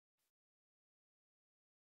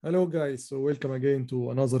Hello guys, so welcome again to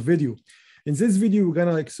another video. In this video, we're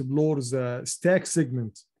gonna explore the stack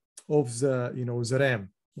segment of the RAM,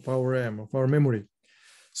 of our memory.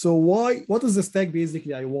 So what is the stack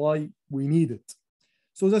basically and why we need it?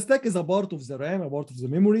 So the stack is a part of the RAM, a part of the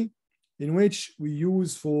memory in which we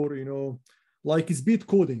use for, like speed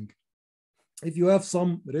coding. If you have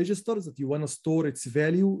some registers that you want to store its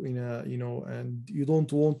value in a, and you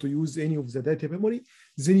don't want to use any of the data memory,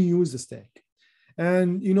 then you use the stack.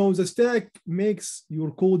 And the stack makes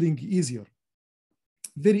your coding easier,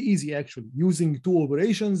 very easy actually, using two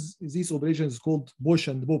operations. These operations called push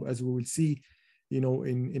and pop, as we will see, in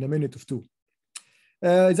a minute or two.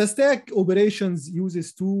 The stack operations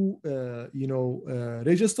uses two,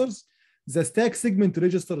 registers. The stack segment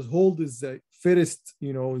registers hold the first,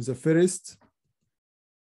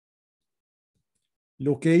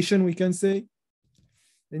 location, we can say,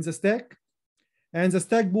 in the stack. And the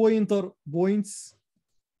stack pointer points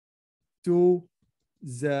to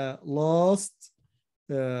the last,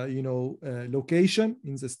 location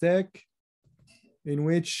in the stack in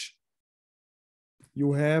which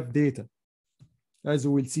you have data, as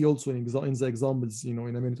we will see also in the examples, in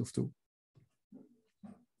a minute or two.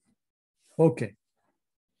 Okay.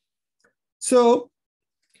 So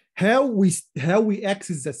how we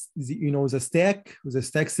access the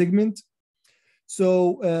stack segment?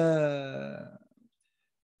 So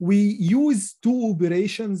we use two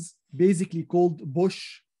operations basically called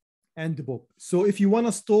push and pop. So if you want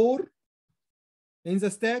to store in the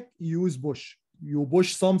stack, you use push. You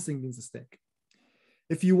push something in the stack.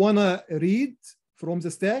 If you want to read from the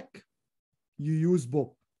stack, you use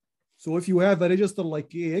pop. So if you have a register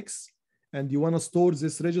like AX and you want to store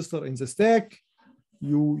this register in the stack,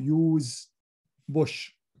 you use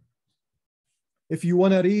push. If you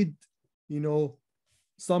want to read,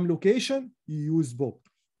 some location, you use pop.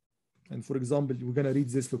 And for example, we're going to read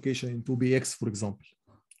this location in 2bx, for example.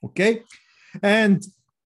 Okay. And,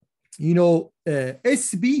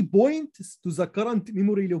 SB points to the current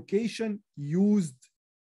memory location used,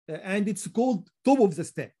 and it's called top of the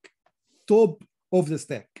stack. Top of the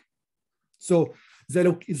stack. So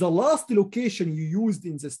the last location you used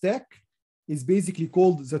in the stack is basically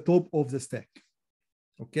called the top of the stack.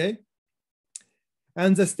 Okay.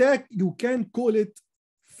 And the stack, you can call it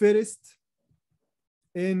first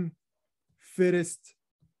in, first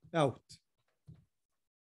out.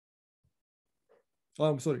 Oh,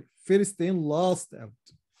 I'm sorry, first in, last out.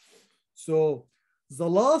 So the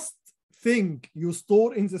last thing you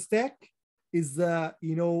store in the stack is the,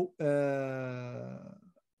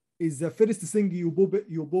 is the first thing you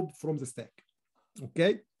pop from the stack.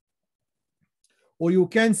 Okay. Or you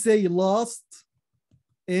can say last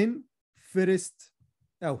in, first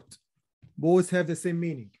out. Both have the same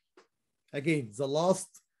meaning. Again, the last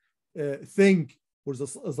thing or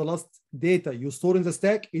the last data you store in the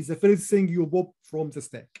stack is the first thing you pop from the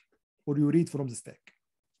stack or you read from the stack.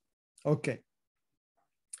 Okay.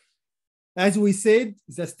 As we said,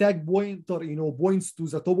 the stack pointer, points to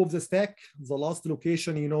the top of the stack, the last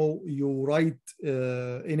location, you write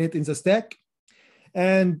in it in the stack.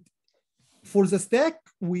 And for the stack,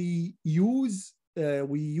 we use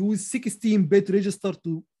 16-bit register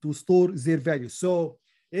to store their values. So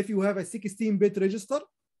if you have a 16-bit register,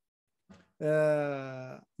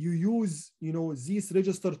 you use this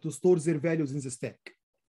register to store their values in the stack.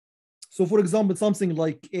 So for example, something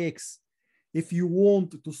like X, if you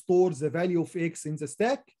want to store the value of X in the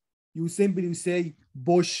stack, you simply say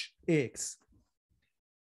push X.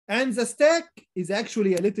 And the stack is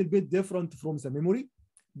actually a little bit different from the memory,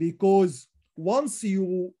 because once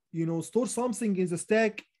you store something in the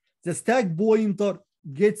stack pointer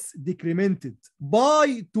gets decremented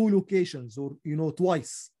by two locations or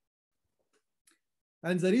twice.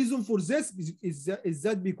 And the reason for this is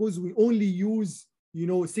that because we only use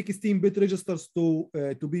 16-bit registers to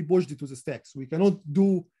be pushed to the stacks. We cannot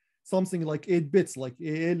do something like 8 bits like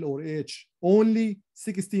AL or H. Only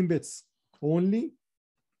 16 bits. Only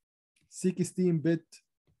 16-bit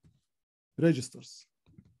registers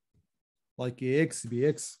like AX,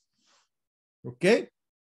 BX. Okay.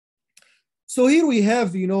 So here we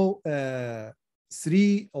have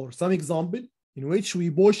three or some example in which we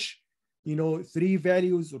push three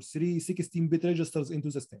values or three 16-bit registers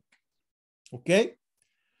into the stack. Okay.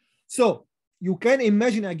 So you can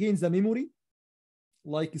imagine again the memory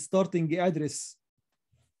like starting address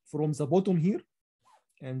from the bottom here,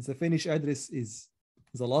 and the finish address is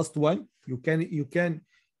the last one. You can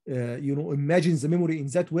imagine the memory in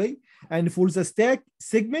that way. And for the stack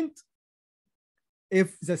segment,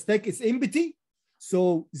 if the stack is empty,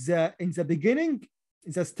 so in the beginning,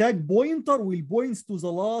 the stack pointer will point to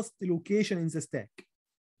the last location in the stack.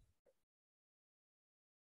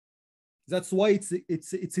 That's why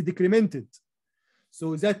it's decremented. So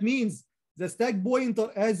that means the stack pointer,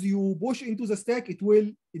 as you push into the stack, it will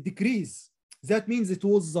decrease. That means it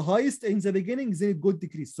was the highest in the beginning, then it got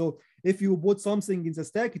decreased. So if you put something in the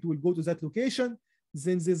stack, it will go to that location.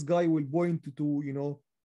 Then this guy will point to, you know,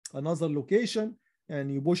 another location, and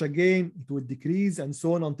you push again, it will decrease, and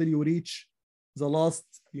so on until you reach the last,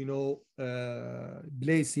 you know,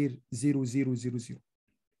 place here, 0, 0, 0, 0.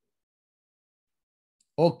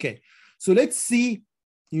 Okay, so let's see,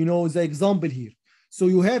 you know, the example here. So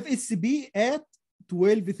you have SB at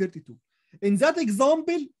 1232. In that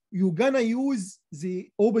example, you're gonna use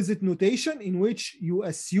the opposite notation, in which you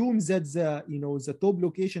assume that the, you know, the top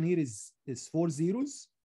location here is 4 zeros,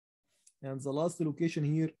 and the last location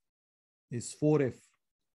here is 4F.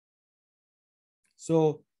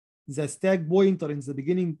 So the stack pointer in the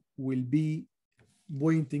beginning will be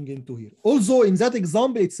pointing into here. Also, in that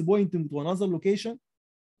example, it's pointing to another location,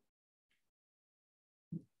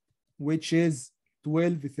 which is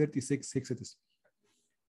 1236 hexadecimal.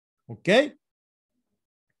 Okay.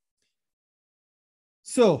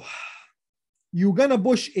 So you're gonna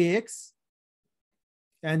push AX,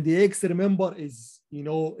 and the AX, remember, is, you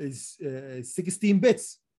know, is 16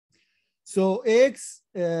 bits. So AX,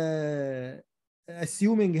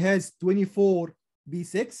 assuming has 24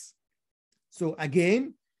 B6. So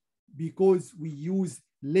again, because we use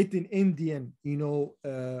Little Indian, you know,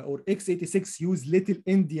 or x86 use Little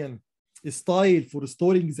Indian style for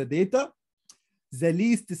storing the data, the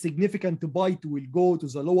least significant byte will go to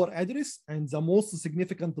the lower address, and the most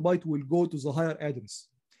significant byte will go to the higher address.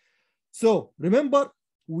 So remember,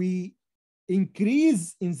 we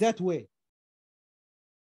increase in that way,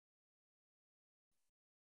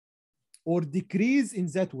 or decrease in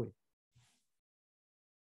that way.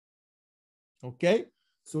 Okay,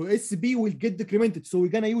 so SB will get decremented, so we're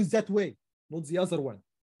gonna use that way, not the other one.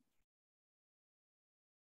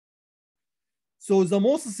 So the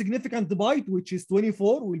most significant byte, which is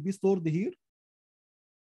 24, will be stored here,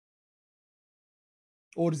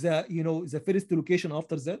 or the, you know, the first location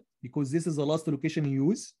after that, because this is the last location you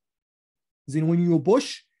use. Then when you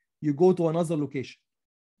push, you go to another location.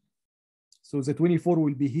 So the 24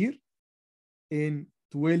 will be here in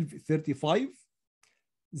 1235.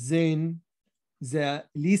 Then the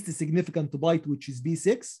least significant byte, which is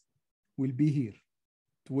B6, will be here,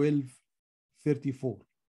 1234.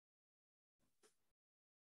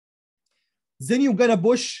 Then you're gonna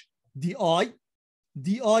push DI.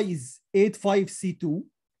 DI is 85C2.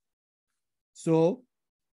 So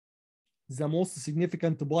the most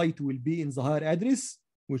significant byte will be in the higher address,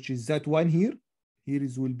 which is that one here. Here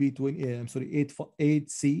is will be 20. I'm sorry,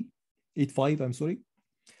 85. I'm sorry.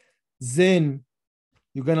 Then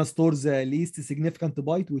you're gonna store the least significant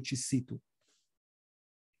byte, which is C2.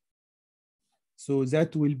 So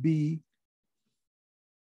that will be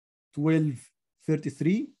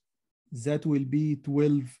 1233. That will be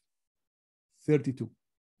 1232.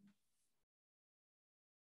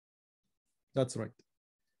 That's right.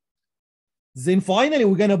 Then finally,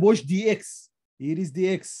 we're gonna push DX. Here is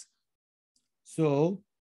DX. So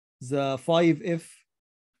the 5F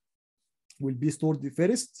will be stored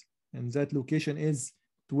first, and that location is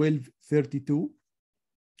 1232.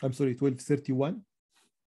 I'm sorry, 1231.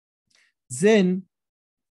 Then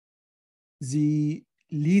the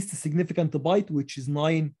least significant byte, which is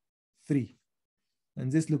 93.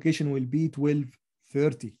 And this location will be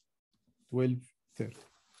 1230. 1230.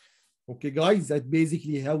 Okay, guys, that's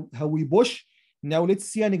basically how we push. Now let's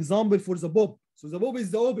see an example for the bob. So the bob is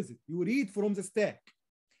the opposite. You read from the stack.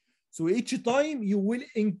 So each time you will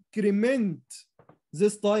increment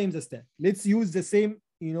this time the stack. Let's use the same,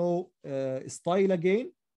 you know, style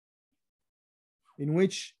again, in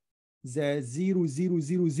which the 0, 0,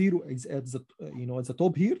 0, 0 is at the, you know, at the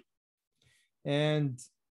top here, and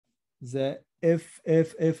the F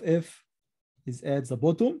is at the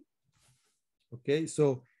bottom. Okay,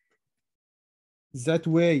 so that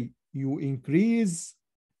way you increase,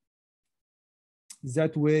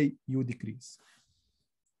 that way you decrease.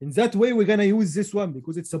 In that way, we're gonna use this one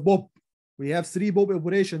because it's a bob. We have 3 bob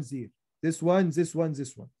operations here. This one, this one,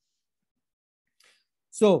 this one.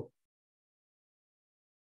 So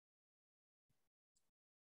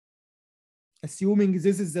assuming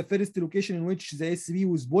this is the first location in which the SB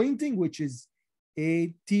was pointing, which is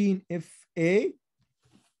 18FA.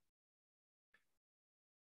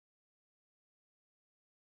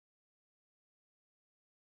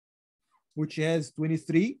 Which has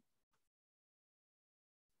 23,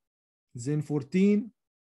 then 14,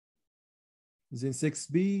 then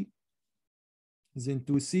 6B, then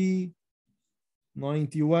 2C,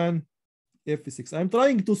 91, F6. I'm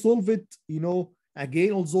trying to solve it, you know,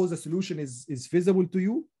 Again, although the solution is feasible to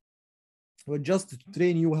you, but just to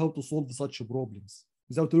train you how to solve such problems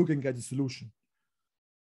without looking at the solution.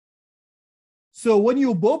 So when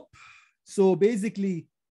you pop, so basically,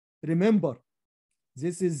 remember,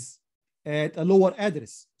 this is at a lower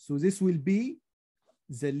address. So this will be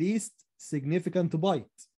the least significant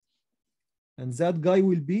byte. And that guy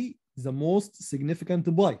will be the most significant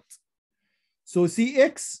byte. So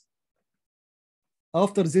CX,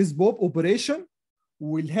 after this pop operation,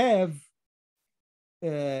 will have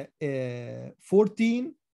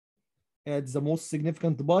 14 at the most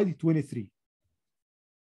significant byte, 23.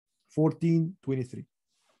 14, 23.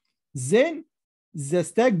 Then the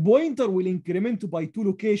stack pointer will increment by 2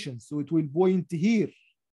 locations. So it will point here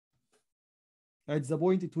at the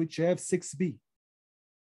point at which I have 6B.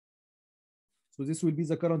 So this will be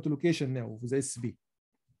the current location now of the SB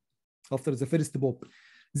after the first pop.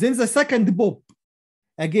 Then the second pop,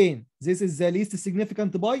 again, this is the least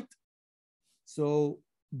significant byte. So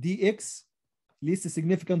DX, least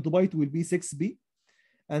significant byte will be 6B.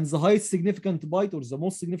 And the highest significant byte or the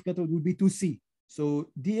most significant will be 2C. So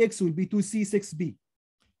DX will be 2C, 6B.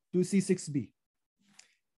 2C, 6B.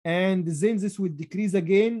 And then this will decrease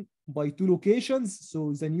again by 2 locations.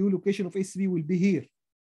 So the new location of SB will be here.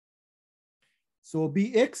 So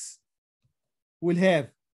BX will have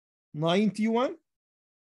 91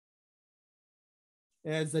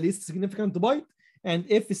 as the least significant byte and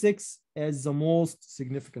F6 as the most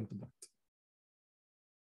significant byte.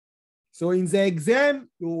 So in the exam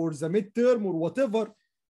or the midterm or whatever,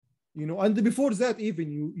 you know, and before that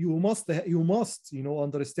even you must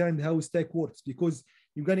understand how stack works, because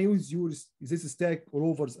you're gonna use this stack all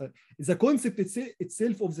over. The concept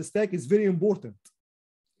itself of the stack is very important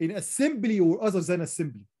in assembly or other than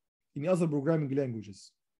assembly, in other programming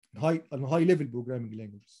languages, high level programming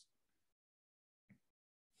languages.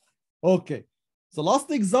 Okay, the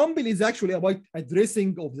last example is actually about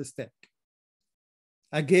addressing of the stack.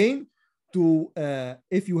 Again,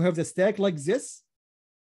 if you have the stack like this,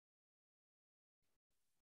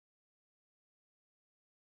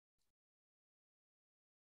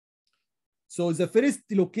 so the first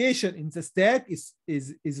location in the stack is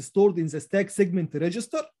stored in the stack segment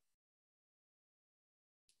register.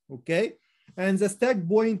 Okay, and the stack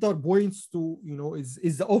pointer points to, you know,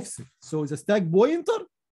 is the offset. So the stack pointer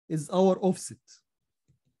is our offset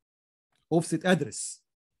address,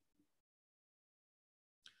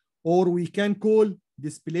 or we can call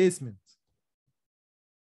displacement.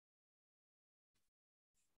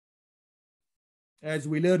 As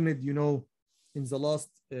we learned, you know, in the last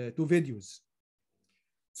 2 videos.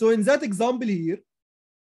 So in that example here,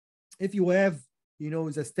 if you have, you know,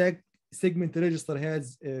 the stack segment register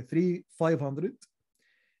has 3500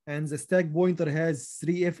 and the stack pointer has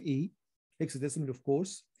 3FE, hexadecimal of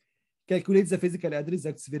course, calculate the physical address.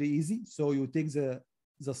 That's very easy. So you take the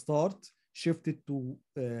start, shift it to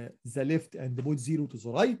the left and put 0 to the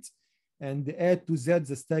right, and add to that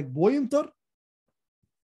the stack pointer,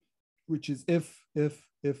 which is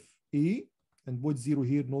FE, and put 0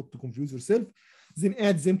 here, not to confuse yourself. Then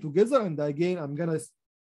add them together, and again I'm gonna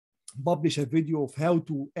publish a video of how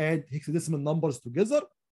to add hexadecimal numbers together.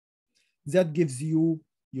 That gives you,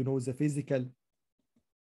 you know, the physical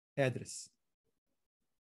address.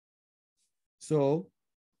 So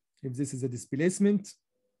if this is a displacement,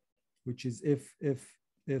 which is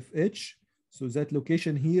FH, so that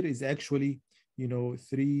location here is actually, you know,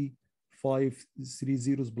 3, 5, 3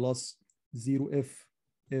 zeros plus 0FE.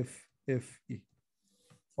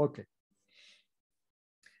 Okay.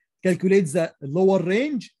 Calculate the lower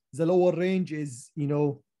range. The lower range is, you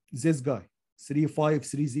know, this guy, 3, 5,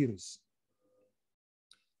 3 zeros.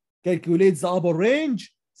 Calculate the upper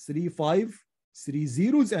range, 3, 5, 3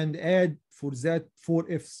 zeros, and add for that 4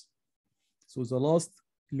 Fs. So the last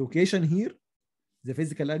location here, the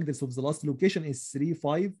physical address of the last location is 3,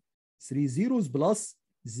 5, 3 zeros plus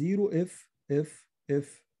 0F.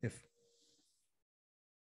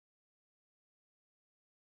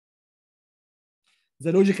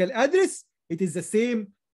 The logical address, it is the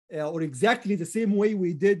same or exactly the same way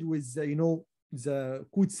we did with, you know, the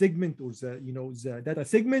code segment or the, you know, the data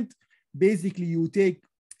segment. Basically, you take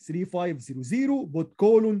 3500, put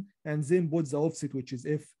colon, and then put the offset, which is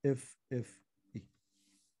FE.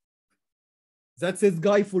 That's it,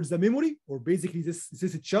 guy, for the memory, or basically this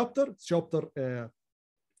is chapter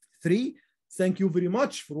 3. Thank you very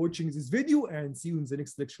much for watching this video, and see you in the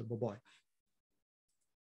next lecture. Bye-bye.